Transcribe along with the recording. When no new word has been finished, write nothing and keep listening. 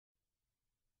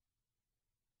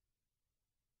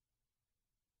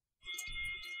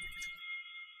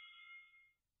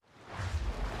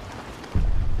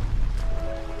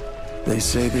They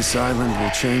say this island will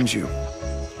change you.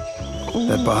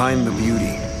 That behind the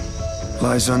beauty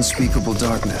lies unspeakable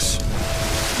darkness.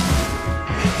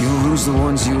 You'll lose the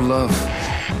ones you love.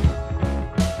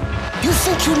 You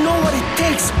think you know what it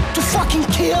takes to fucking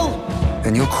kill?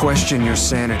 And you'll question your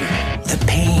sanity. The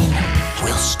pain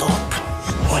will stop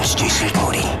once Jason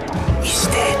Bodhi is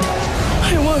dead.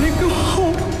 I want to go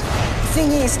home. The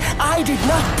thing is, I did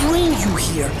not bring you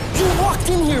here. You walked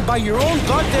in here by your own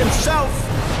goddamn self.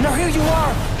 Now here you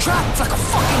are, trapped like a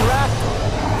fucking rat.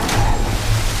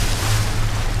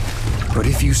 But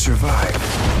if you survive,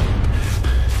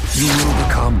 you will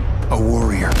become a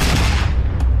warrior.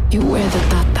 You wear the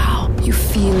tatau. You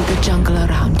feel the jungle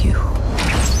around you.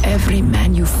 Every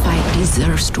man you fight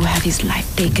deserves to have his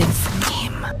life taken from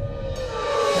him.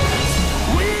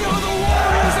 We are the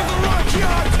warriors of the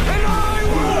Rockyard, and I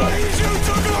will lead you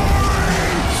to glory!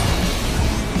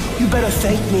 You better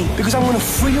thank me, because I'm gonna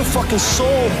free your fucking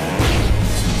soul.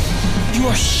 You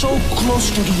are so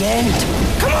close to the end.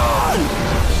 Come on!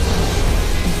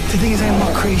 The thing is, I'm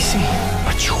not crazy,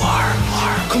 but you are.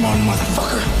 Come on,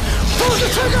 motherfucker. Pull the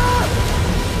trigger!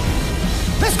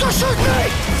 Let's go shoot me!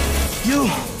 You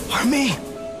are me.